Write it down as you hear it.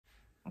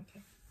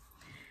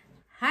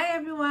Hi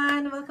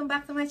everyone, welcome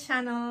back to my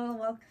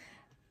channel.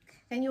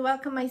 Can you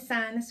welcome my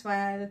son as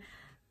well?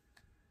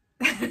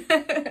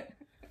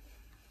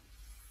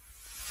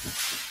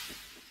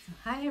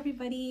 Hi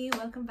everybody,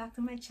 welcome back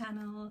to my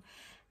channel.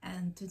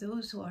 And to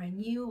those who are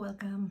new,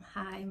 welcome.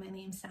 Hi, my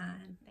name's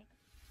Anne.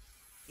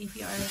 If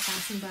you are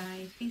passing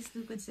by, please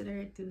do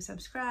consider to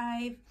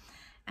subscribe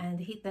and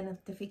hit the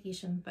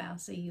notification bell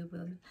so you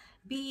will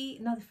be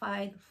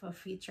notified for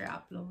future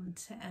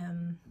uploads.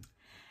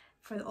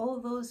 For all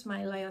those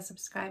my loyal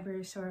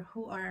subscribers or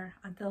who are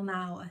until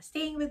now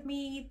staying with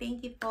me,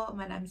 thank you po,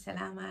 maraming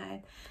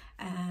salamat.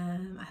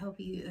 I hope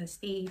you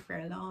stay for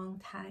a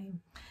long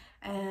time.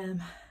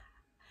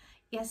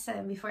 Yes,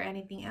 before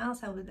anything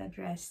else, I would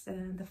address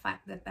the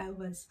fact that I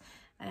was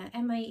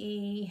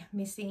MIA,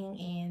 missing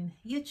in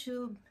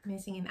YouTube,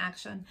 missing in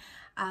action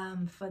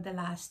for the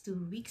last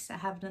 2 weeks. I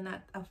have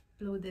not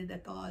uploaded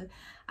at all.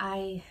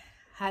 I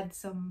had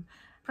some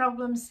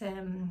problems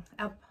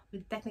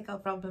with technical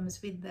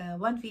problems with the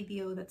one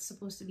video that's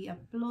supposed to be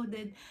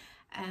uploaded.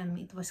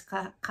 It was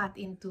cut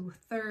into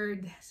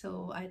third,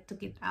 so I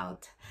took it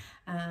out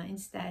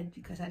instead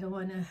because I don't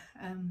want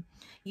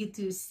you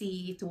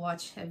to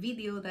watch a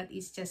video that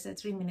is just a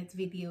 3-minute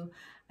video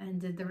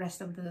and the rest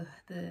of the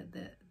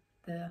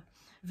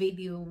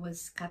video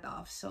was cut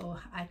off. So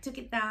I took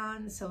it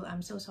down, so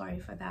I'm so sorry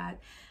for that.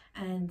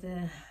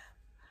 And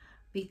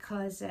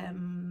because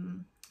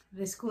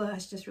the school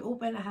has just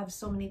reopened, I have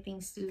so many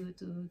things to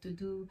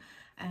do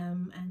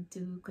and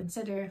to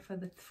consider for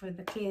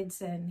the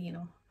kids, and you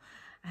know,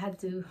 I had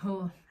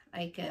to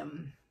I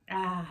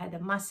had a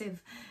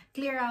massive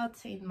clear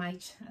out in my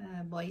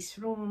boys'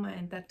 room,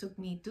 and that took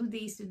me 2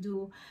 days to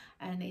do,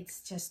 and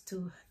it's just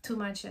too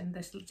much, and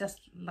there's just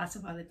lots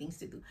of other things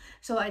to do.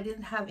 So I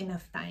didn't have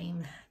enough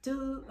time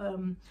to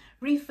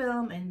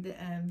refilm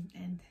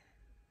and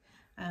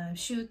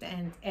shoot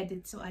and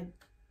edit. So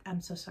I'm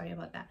so sorry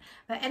about that.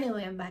 But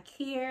anyway, I'm back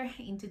here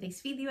in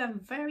today's video. I'm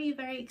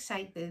very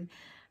excited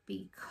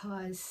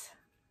because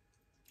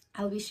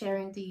I'll be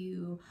sharing to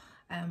you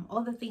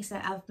all the things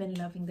that I've been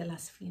loving the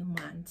last few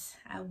months.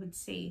 I would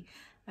say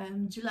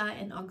July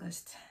and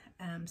August.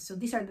 So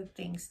these are the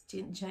things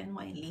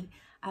genuinely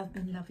I've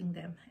been loving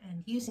them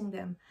and using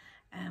them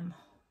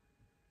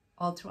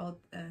all throughout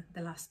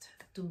the last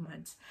 2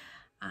 months.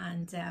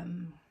 And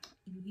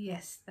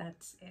yes,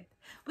 that's it.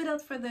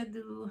 Without further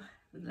ado,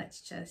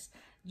 let's just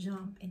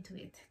jump into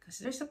it, because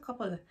there's a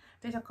couple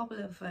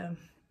of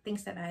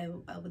things that I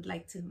would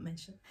like to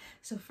mention.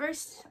 So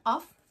first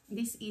off,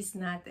 this is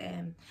not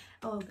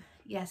oh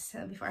yes,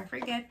 before I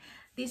forget,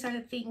 these are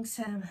the things,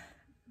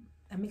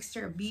 a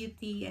mixture of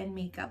beauty and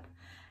makeup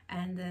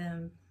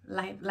and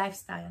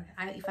lifestyle,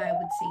 if I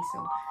would say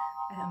so.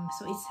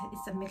 So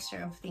it's a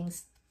mixture of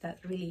things that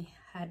really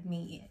had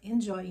me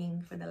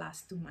enjoying for the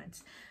last 2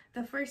 months.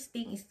 The first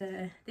thing is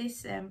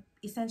this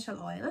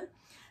essential oil.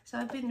 So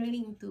I've been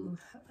really into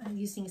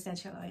using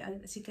essential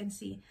oil. As you can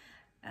see,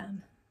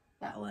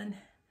 that one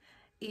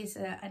is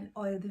an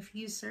oil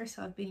diffuser,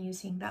 so I've been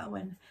using that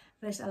one.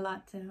 There's a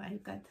lot.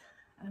 I've got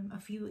a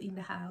few in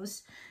the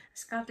house,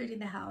 scattered in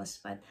the house,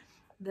 but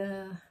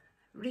the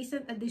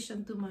recent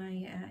addition to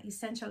my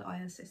essential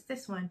oils is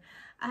this one.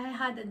 I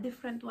had a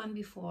different one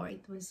before.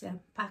 It was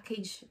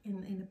packaged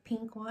in a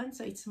pink one,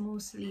 so it's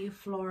mostly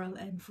floral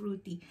and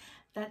fruity.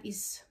 That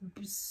is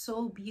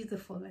so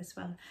beautiful as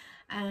well.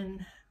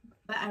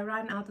 But I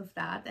ran out of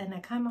that, and I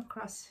came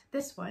across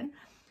this one.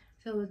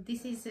 So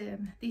this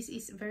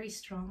is very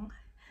strong.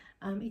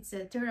 It's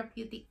a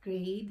therapeutic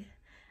grade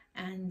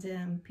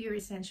and pure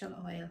essential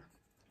oil.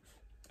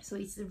 So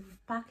it's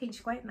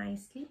packaged quite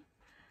nicely,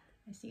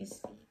 as you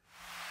see.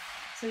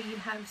 So you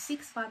have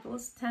 6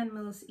 bottles, 10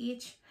 ml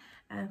each.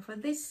 For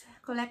this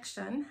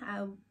collection,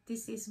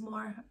 this is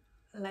more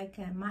like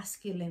a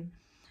masculine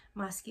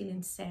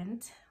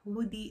scent,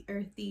 woody,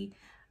 earthy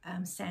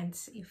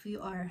scents. If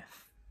you are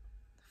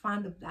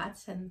fond of that,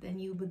 and then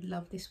you would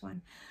love this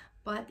one.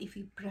 But if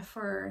you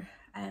prefer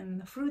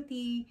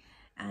fruity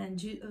and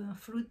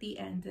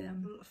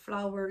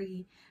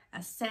flowery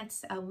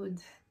scents, I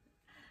would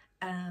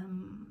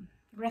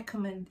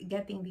recommend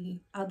getting the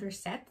other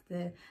set,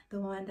 the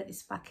one that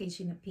is packaged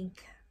in a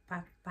pink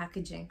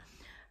packaging.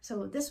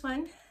 So this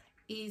one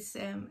is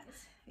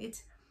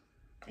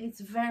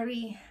it's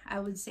very, I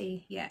would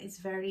say, yeah, it's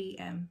very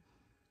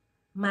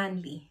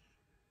manly,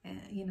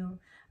 you know,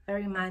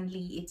 very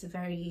manly. It's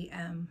very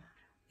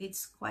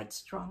it's quite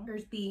strong,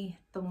 earthy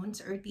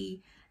tones,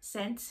 earthy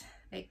scents.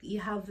 Like you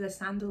have the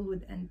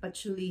sandalwood and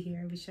patchouli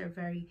here, which are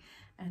very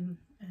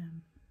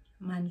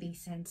manly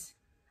scents.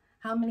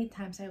 How many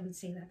times I would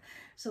say that?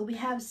 So we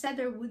have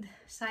cedarwood,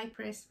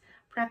 cypress,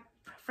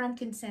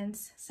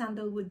 frankincense,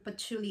 sandalwood,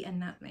 patchouli, and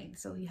nutmeg.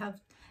 So you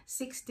have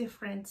 6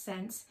 different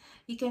scents.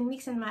 You can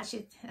mix and match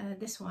it.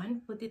 This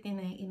one, put it in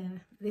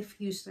a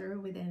diffuser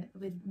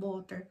with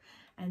water,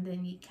 and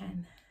then you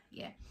can.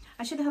 Yeah,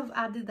 I should have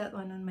added that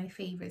one on my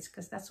favorites,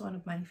 because that's one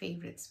of my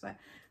favorites, but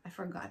I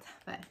forgot.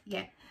 But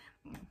yeah,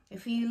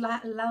 if you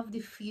love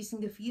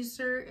using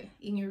diffuser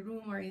in your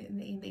room or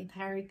in the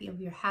entirety of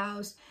your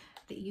house,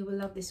 that you will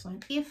love this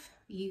one. If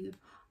you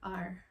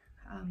are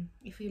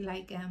if you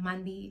like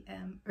manly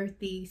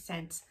earthy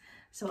scents.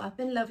 So I've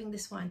been loving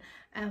this one.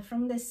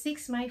 From the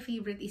 6, my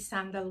favorite is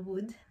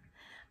sandalwood,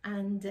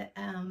 and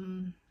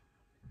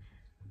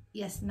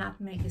yes,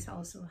 nutmeg is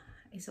also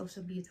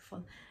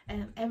beautiful.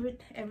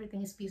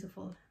 Everything is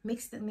beautiful.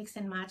 Mix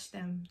and match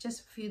them.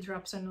 Just a few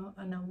drops on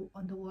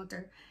the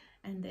water,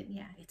 and then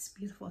yeah, it's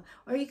beautiful.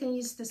 Or you can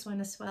use this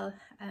one as well,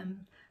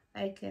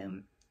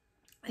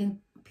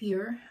 in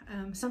pure.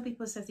 Some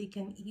people said you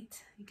can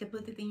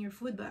put it in your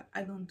food, but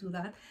I don't do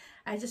that.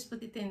 I just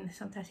put it in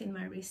sometimes in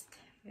my wrist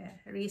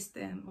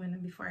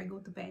before I go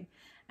to bed,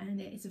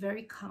 and it's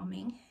very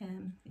calming.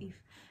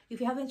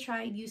 If you haven't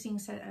tried using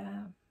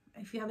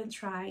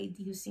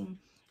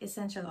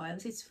essential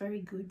oils, it's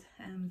very good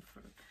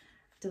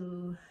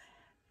to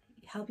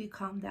help you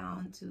calm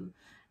down, to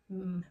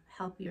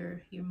help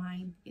your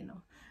mind, you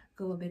know,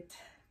 go a bit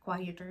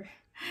quieter.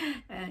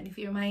 And if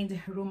your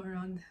mind roam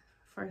around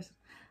for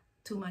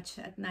too much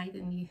at night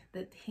and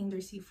that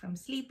hinders you from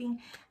sleeping,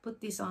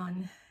 put this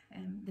on,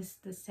 and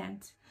the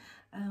scent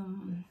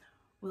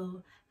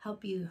will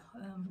help you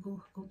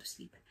go to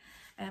sleep.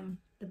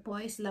 The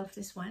boys love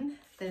this one.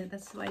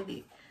 That's why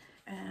they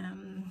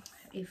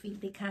if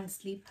they can't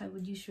sleep, I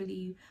would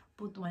usually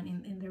put one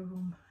in their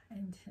room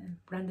and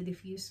run the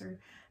diffuser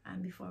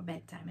before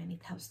bedtime, and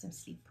it helps them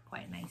sleep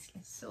quite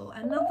nicely. So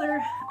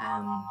another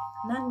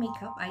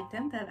non-makeup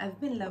item that I've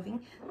been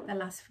loving the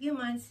last few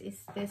months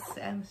is this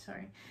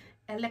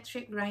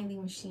electric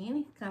grinding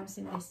machine. It comes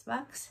in this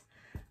box.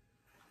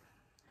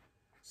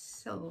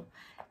 So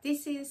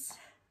this is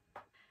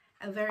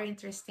a very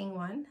interesting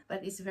one,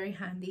 but it's very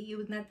handy. You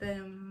would not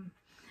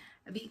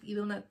you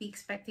will not be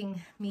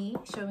expecting me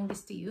showing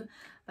this to you,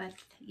 but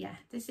yeah,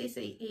 this is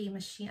a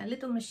machine, a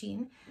little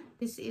machine.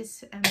 This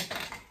is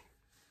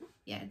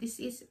yeah, this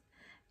is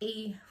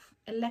a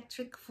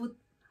electric foot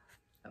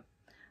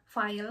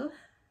file,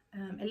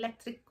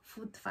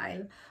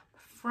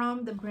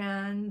 from the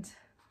brand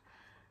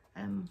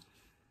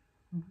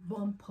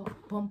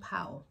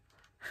Bompao.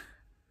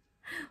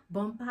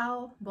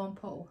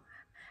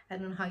 I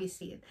don't know how you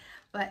say it,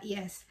 but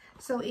yes.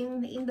 So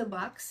in the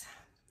box,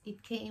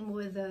 it came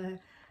with a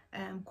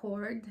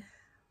cord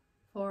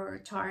for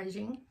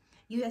charging,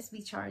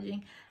 USB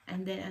charging,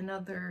 and then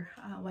another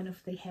one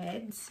of the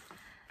heads.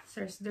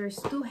 So there's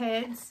 2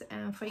 heads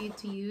for you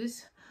to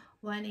use.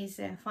 One is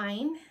a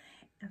fine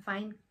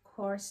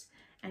coarse,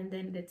 and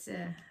then that's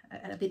a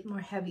bit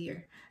more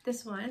heavier.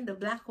 This one, the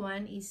black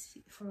one, is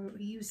for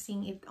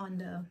using it on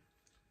the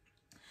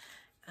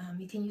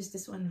you can use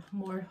this one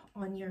more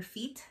on your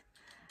feet,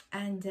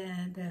 and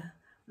the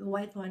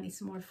white one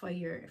is more for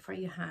your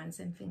hands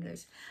and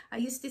fingers. I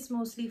use this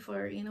mostly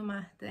for, you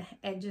know, the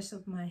edges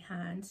of my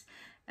hands.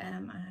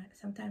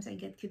 Sometimes I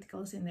get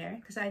cuticles in there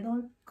because I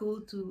don't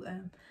go to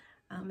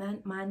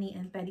mani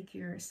and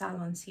pedicure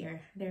salons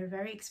here. They're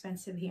very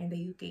expensive here in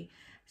the UK.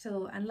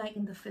 So unlike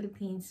in the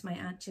Philippines, my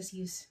aunt just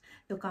used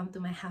to come to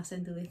my house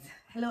and do it.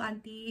 Hello,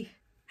 auntie.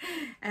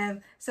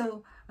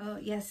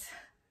 Yes,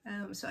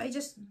 so I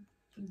just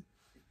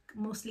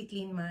mostly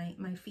clean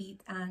my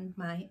feet and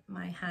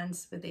my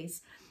hands with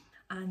this,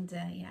 and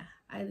yeah,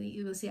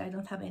 you will see I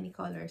don't have any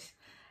colors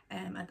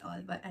at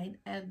all, but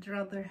I'd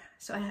rather,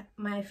 so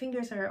my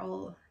fingers are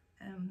all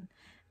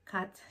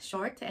cut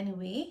short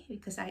anyway,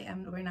 because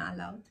we're not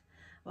allowed.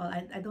 Well,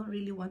 I don't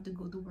really want to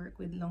go to work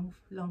with long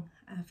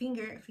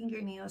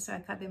fingernails, so I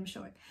cut them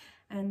short.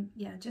 And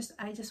yeah,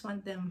 I just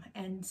want them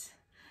ends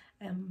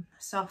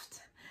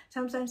soft.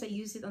 Sometimes I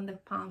use it on the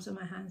palms of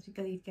my hands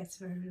because it gets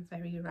very,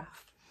 very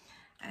rough.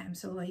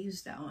 So I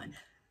use that one,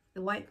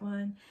 the white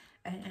one,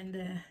 and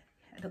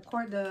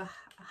the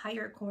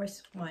higher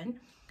coarse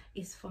one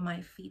is for my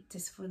feet,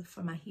 just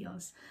for my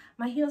heels.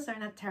 My heels are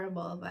not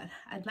terrible, but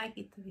I'd like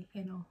it to be,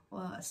 you know,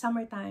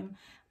 summertime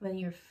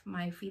when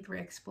my feet were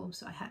exposed,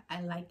 so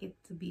I like it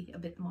to be a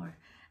bit more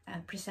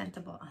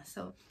presentable.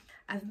 So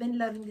I've been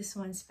loving this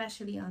one,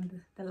 especially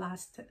on the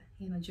last,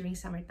 you know, during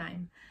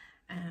summertime.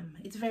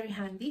 It's very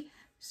handy.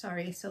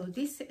 Sorry. So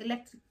this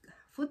electric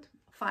foot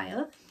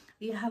file,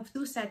 you have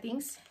 2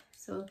 settings.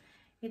 So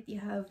you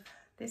have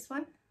this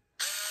one.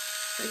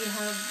 So you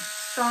have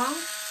strong,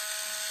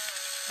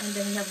 and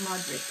then you have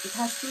moderate. It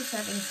has 2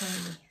 settings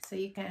only, so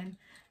you can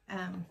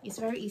it's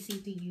very easy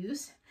to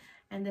use.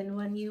 And then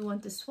when you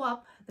want to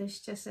swap, there's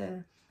just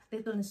a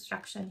little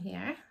instruction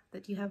here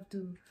that you have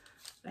to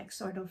like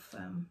sort of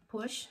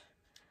push,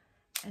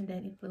 and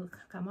then it will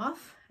come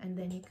off, and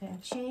then you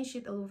can change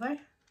it over.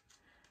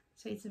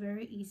 So it's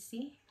very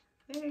easy,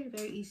 very,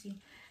 very easy.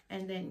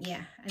 And then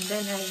yeah, and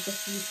then I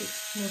just use it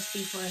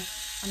mostly for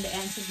on the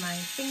ends of my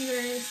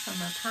fingers, on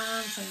my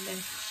palms, and then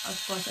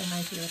of course on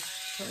my heels.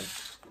 So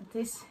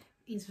this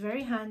is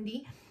very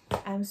handy.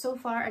 So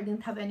far I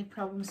didn't have any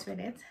problems with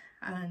it,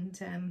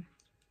 and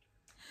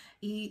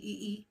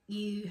you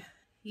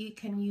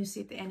can use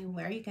it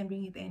anywhere. You can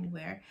bring it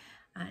anywhere.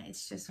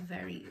 It's just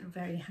very,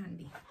 very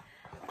handy.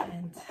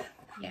 And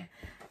yeah,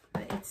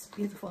 it's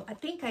beautiful. I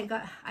think I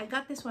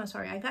got this one,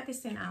 sorry, I got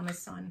this in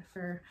Amazon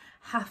for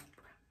half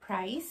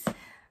price.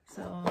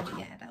 So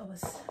yeah, that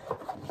was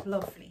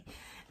lovely.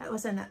 That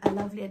was a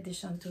lovely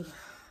addition to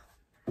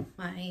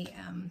my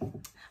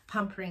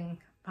pampering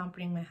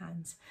my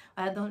hands.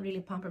 Well, I don't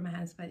really pamper my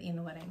hands, but you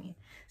know what I mean.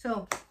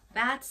 So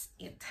that's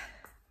it.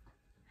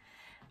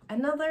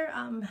 Another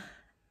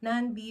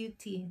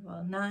non-beauty,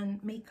 well,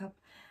 non-makeup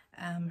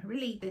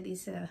related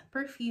is a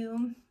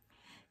perfume.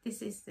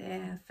 This is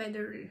the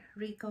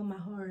Federico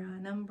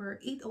Mayorga number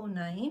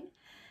 809.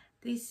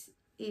 This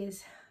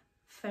is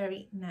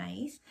very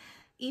nice.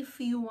 If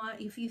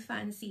you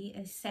fancy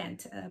a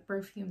scent, a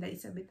perfume that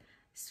is a bit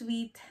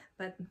sweet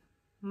but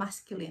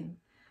masculine,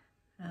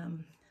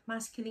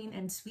 masculine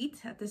and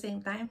sweet at the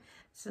same time,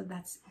 so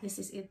this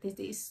is it.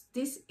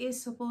 This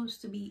is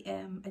supposed to be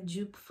a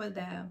dupe for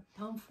the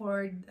Tom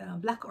Ford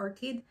Black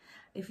Orchid.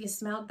 If you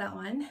smelled that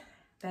one,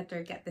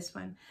 better get this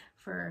one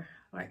for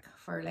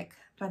like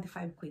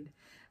 25 quid.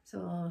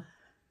 So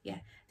yeah,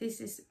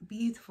 this is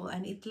beautiful,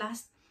 and it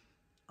lasts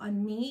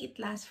on me. It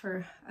lasts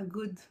for a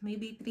good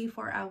maybe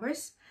 3-4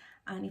 hours,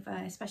 and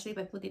especially if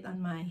I put it on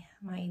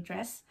my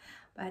dress.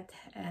 But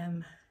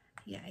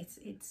yeah,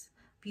 it's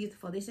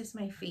beautiful. This is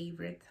my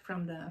favorite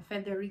from the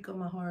Federico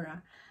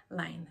Mayorga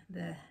line,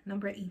 the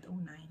number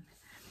 809.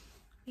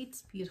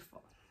 It's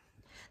beautiful.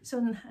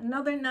 So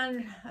another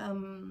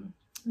non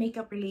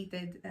makeup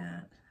related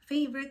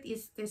favorite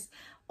is this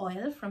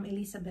oil from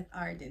Elizabeth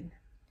Arden.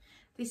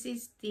 This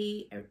is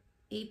the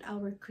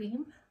 8-hour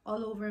cream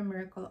all over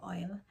miracle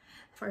oil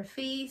for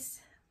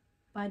face,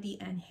 body,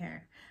 and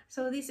hair.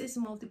 So this is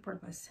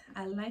multi-purpose.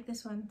 I like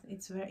this one.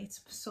 It's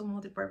so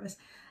multi-purpose.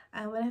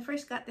 When I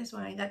first got this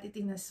one, I got it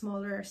in a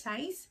smaller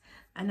size,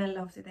 and I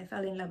loved it. I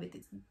fell in love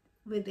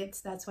with it.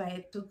 So that's why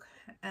I took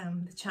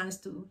the chance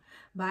to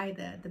buy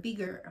the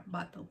bigger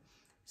bottle.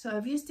 So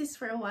I've used this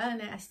for a while,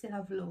 and I still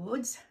have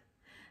loads.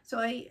 So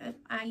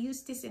I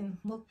use this in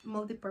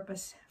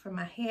multi-purpose for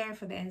my hair,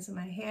 for the ends of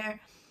my hair,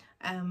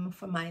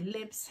 for my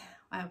lips.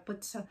 I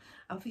put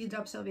a few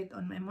drops of it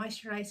on my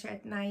moisturizer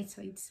at night,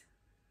 so it's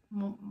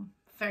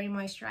very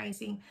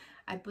moisturizing.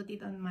 I put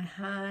it on my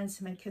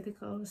hands, my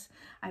cuticles.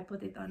 I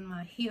put it on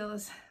my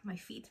heels, my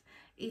feet.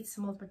 It's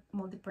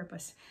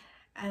multi-purpose.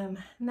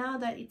 Now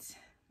that it's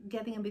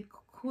getting a bit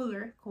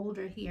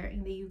colder here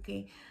in the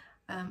UK,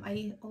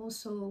 I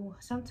also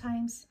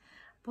sometimes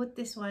put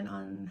this one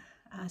on,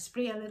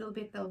 spray a little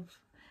bit of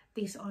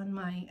this on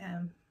my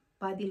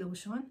body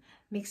lotion,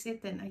 mix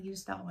it, and I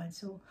use that one.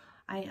 So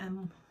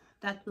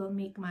that will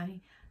make my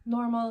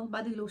normal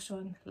body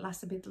lotion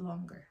last a bit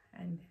longer,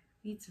 and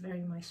it's very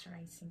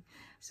moisturizing.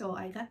 So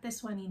I got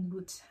this one in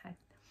Boots.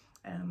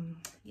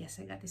 Yes,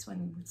 I got this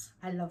one in Boots.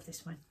 I love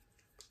this one.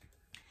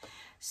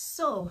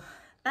 So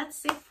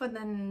that's it for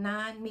the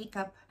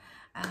non-makeup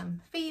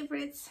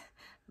favorites.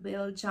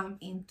 We'll jump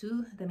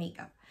into the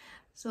makeup.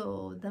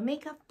 So the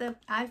makeup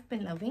that I've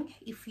been loving,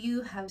 if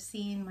you have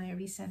seen my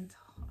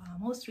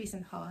most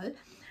recent haul,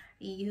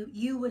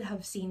 you would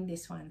have seen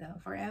this one, the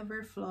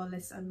Forever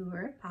Flawless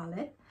Allure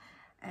palette.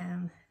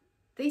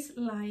 This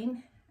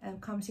line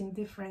comes in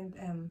different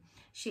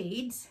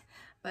shades,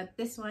 but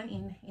this one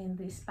in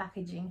this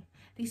packaging,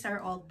 these are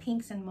all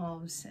pinks and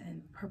mauves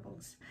and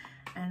purples,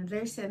 and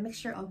there's a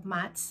mixture of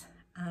mattes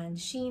and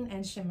sheen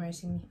and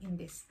shimmers in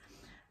this.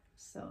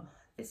 So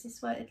this is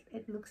what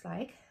it looks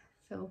like.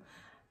 So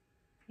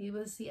you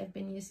will see I've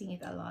been using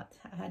it a lot.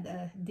 I had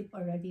a dip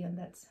already on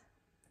that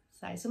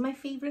side. So my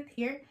favorite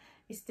here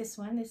is this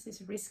one. This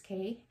is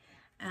Risque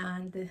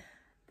and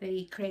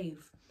the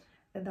Crave,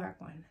 the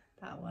dark one.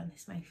 That one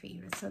is my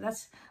favorite. So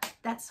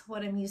that's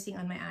what I'm using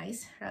on my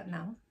eyes right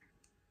now.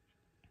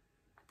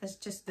 That's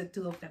just the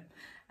two of them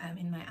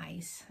in my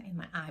eyes, in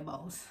my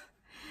eyeballs.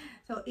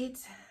 So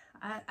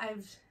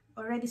I've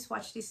already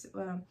swatched this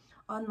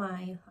on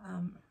my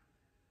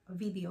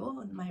video,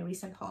 on my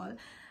recent haul.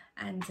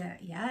 And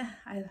yeah,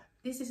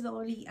 this is the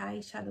only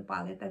eyeshadow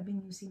palette I've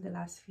been using the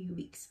last few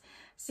weeks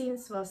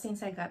since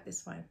I got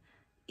this one.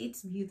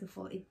 It's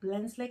beautiful. It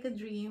blends like a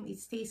dream. It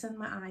stays on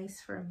my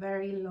eyes for a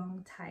very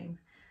long time.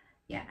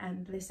 Yeah,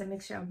 and there's a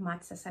mixture of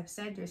mattes, as I've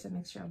said. There's a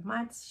mixture of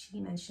mattes,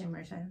 sheen, and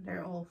shimmers, and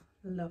they're all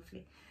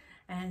lovely.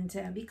 And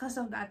because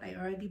of that, I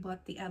already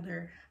bought the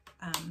other,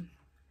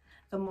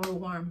 the more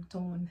warm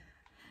tone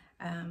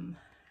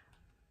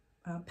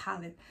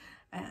palette.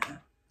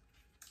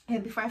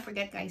 And before I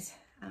forget, guys,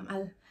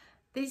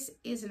 this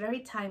is very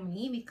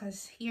timely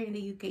because here in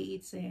the UK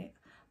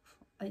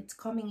it's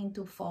coming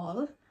into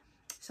fall.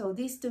 So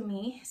this to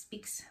me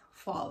speaks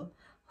fall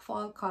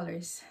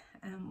colors.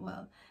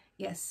 Well,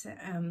 yes,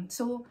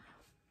 so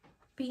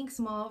pinks,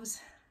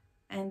 mauves,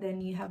 and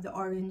then you have the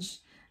orange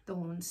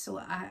tones. So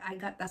I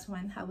got that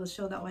one. I will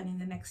show that one in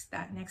the next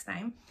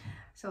time.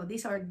 So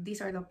these are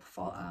the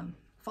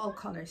fall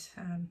colors,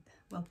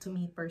 well, to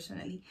me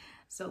personally.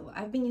 So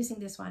I've been using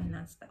this one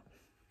nonstop.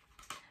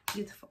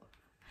 Beautiful.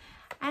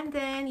 And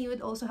then you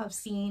would also have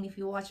seen, if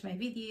you watch my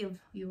video,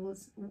 you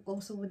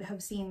also would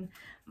have seen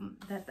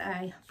that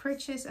I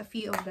purchased a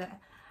few of the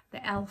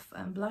e.l.f.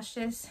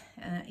 blushes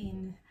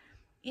in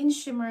in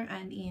shimmer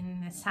and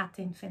in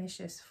satin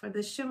finishes. For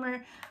the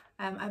shimmer,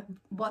 I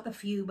bought a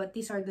few, but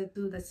these are the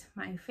two that's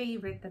my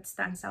favorite that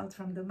stands out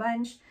from the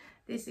bunch.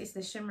 This is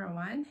the shimmer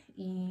one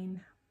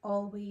in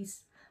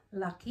Always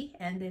Lucky,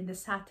 and then the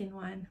satin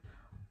one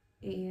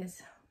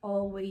is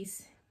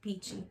Always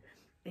Peachy.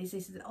 This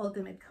is the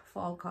ultimate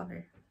fall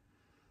color.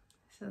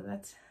 So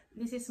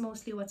this is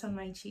mostly what's on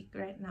my cheek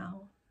right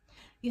now.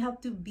 You have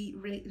to be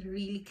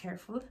really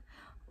careful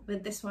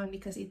with this one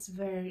because it's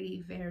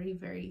very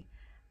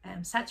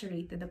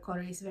saturated. The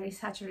color is very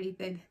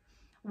saturated.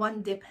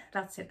 One dip,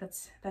 that's it,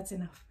 that's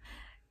enough.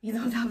 You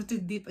don't have to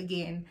dip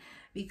again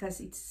because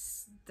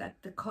it's that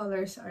the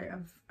colors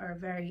are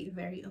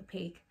very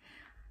opaque.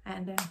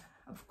 And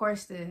of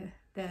course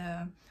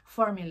the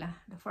formula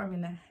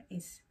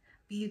is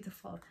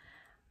beautiful.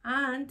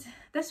 And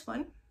this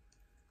one,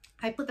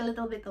 I put a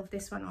little bit of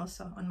this one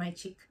also on my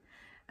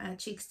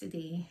cheeks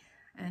today,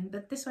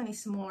 but this one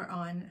is more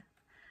on,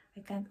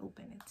 I can't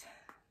open it.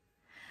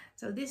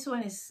 So this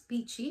one is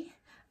peachy,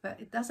 but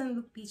it doesn't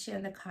look peachy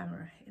on the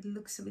camera. It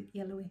looks a bit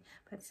yellowy,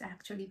 but it's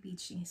actually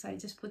peachy. So I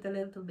just put a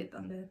little bit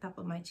on the top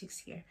of my cheeks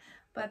here,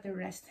 but the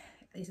rest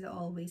is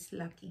Always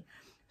Lucky.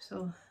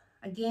 So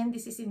again,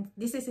 this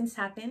is in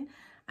satin,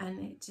 and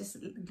it just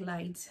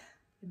glides.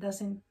 It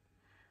doesn't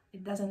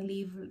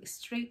leave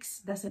streaks,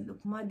 doesn't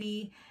look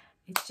muddy.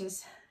 It's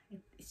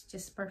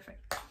just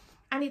perfect,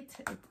 and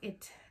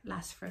it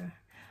lasts for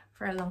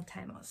a long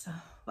time also.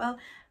 Well,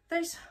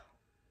 there's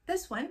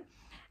this one.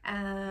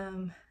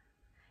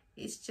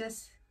 It's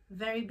just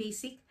very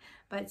basic,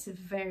 but it's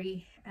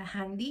very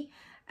handy.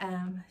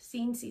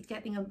 Since it's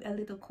getting a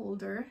little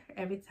colder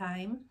every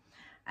time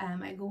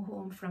I go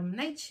home from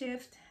night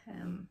shift,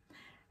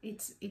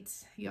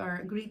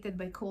 you're greeted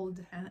by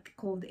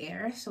cold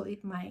air, so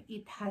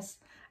it has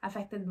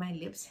affected my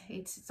lips.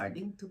 It's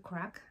starting to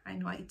crack. I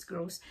know it's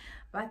gross,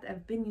 but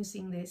I've been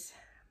using this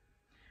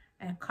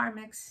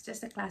Carmex,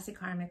 just a classic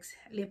Carmex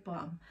lip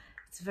balm.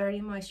 It's very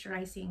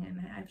moisturizing,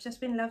 and I've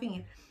just been loving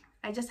it.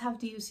 I just have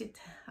to use it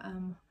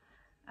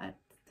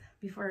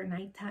before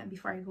nighttime,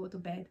 before I go to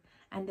bed,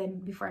 and then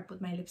before I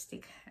put my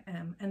lipstick,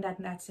 and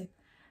that's it.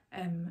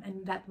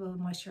 And that will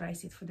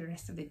moisturize it for the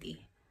rest of the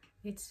day.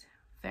 It's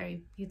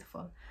very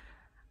beautiful.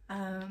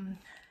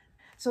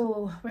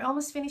 So we're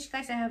almost finished,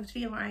 guys. I have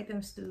 3 more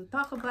items to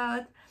talk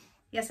about.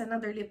 Yes,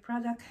 another lip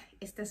product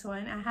is this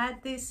one. I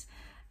had this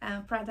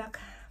product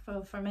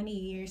for many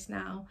years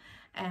now.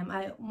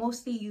 I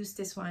mostly use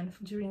this one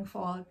during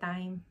fall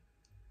time,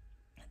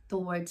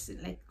 towards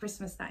like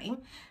Christmas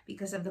time,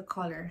 because of the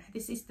color.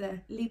 This is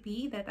the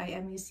lippy that I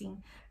am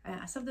using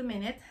as of the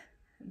minute.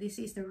 This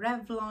is the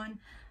Revlon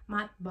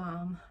Matte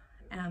Balm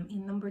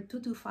in number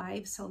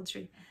 225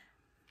 sultry.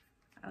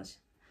 I'll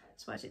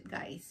swatch it,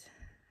 guys.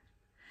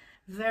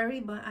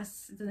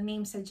 As the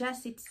name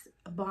suggests, it's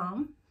a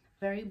balm,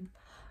 very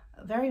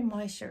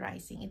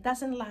moisturizing. It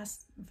doesn't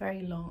last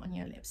very long on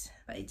your lips,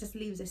 but it just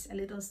leaves a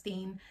little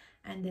stain,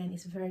 and then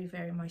it's very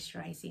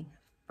moisturizing,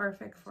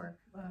 perfect for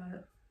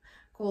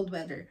cold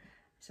weather.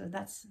 So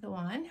that's the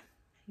one.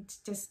 It's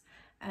just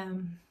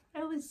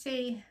I would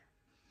say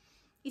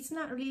it's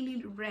not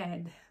really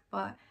red,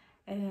 but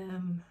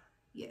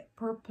yeah,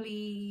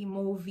 purpley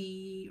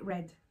mauvey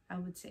red, I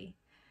would say.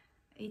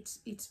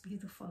 It's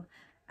beautiful.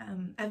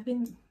 I've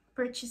been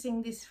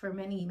purchasing this for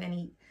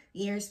many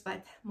years,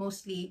 but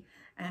mostly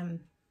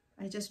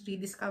I just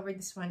rediscovered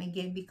this one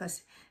again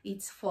because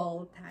it's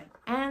fall time.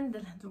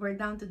 And we're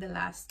down to the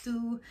last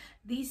two.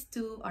 These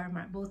two are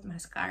both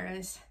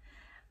mascaras,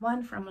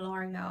 one from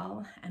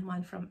L'Oreal and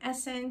one from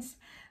Essence.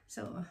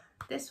 So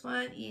this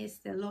one is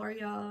the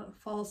L'Oreal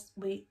False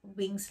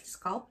Wings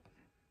Sculpt.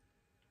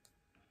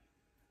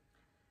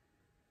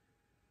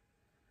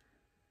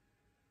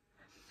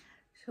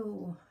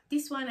 So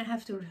this one, I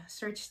have to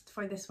search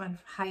for this one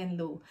high and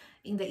low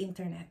in the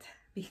internet,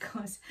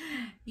 because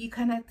you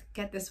cannot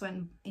get this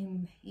one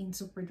in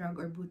Superdrug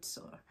or Boots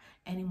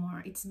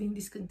anymore. It's been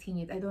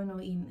discontinued. I don't know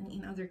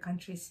in other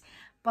countries,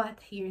 but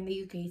here in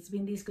the UK it's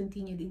been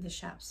discontinued in the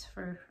shops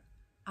for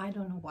I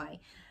don't know why.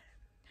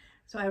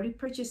 So I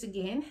repurchased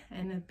again,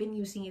 and I've been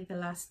using it the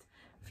last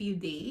few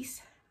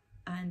days,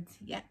 and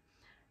yeah,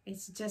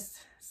 it's just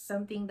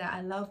something that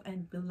I love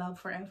and will love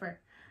forever.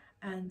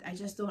 And I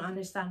just don't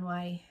understand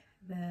why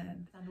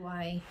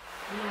L'Oreal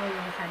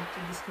had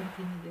to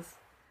discontinue this,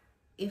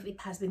 if it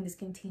has been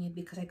discontinued,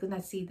 because I could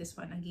not see this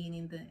one again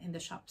in the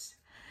shops.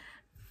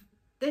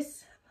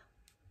 This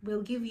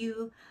will give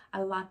you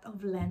a lot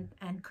of length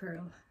and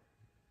curl.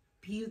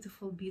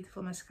 Beautiful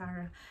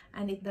mascara,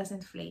 and it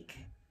doesn't flake.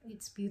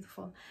 It's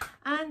beautiful.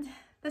 And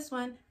this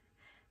one,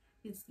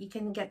 you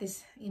can get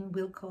this in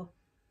Wilko,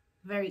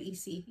 very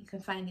easy. You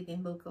can find it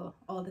in Wilko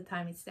all the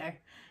time. It's there.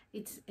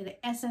 It's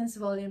the Essence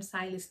Volume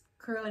Stylist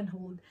Curl and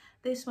Hold.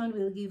 This one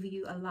will give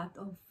you a lot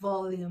of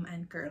volume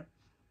and curl,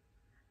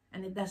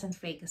 and it doesn't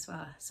flake as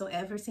well. So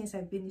ever since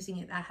I've been using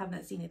it, I have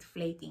not seen it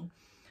flaking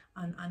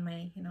on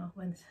my, you know,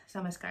 when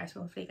some mascaras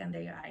will flake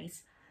under your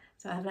eyes.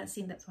 So I have not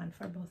seen that one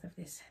for both of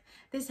this.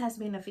 This has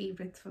been a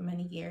favorite for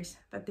many years,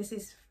 but this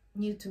is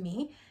new to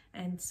me,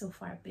 and so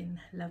far I've been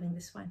loving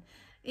this one.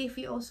 If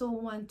you also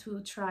want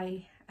to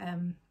try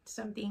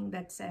something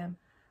that's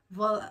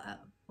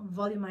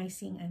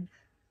volumizing and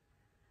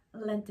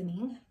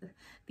lengthening,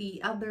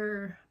 the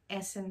other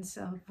essence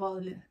of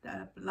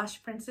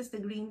Lush Princess, the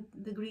green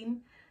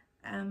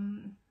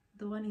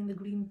the one in the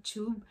green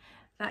tube,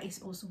 that is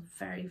also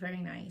very, very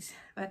nice,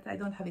 but I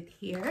don't have it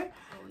here.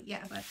 So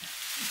yeah, but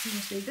it's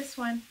mostly this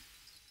one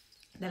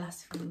the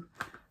last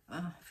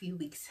few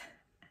weeks.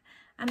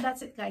 And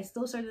that's it, guys.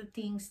 Those are the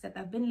things that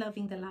I've been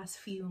loving the last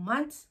few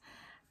months,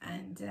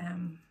 and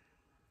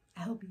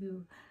I hope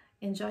you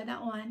enjoy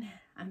that one.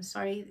 I'm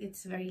sorry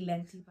it's very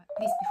lengthy, but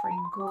please, before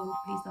you go,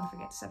 please don't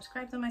forget to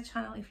subscribe to my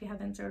channel if you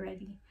haven't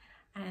already,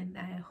 and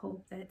I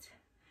hope that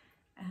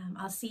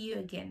I'll see you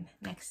again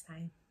next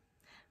time.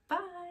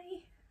 Bye.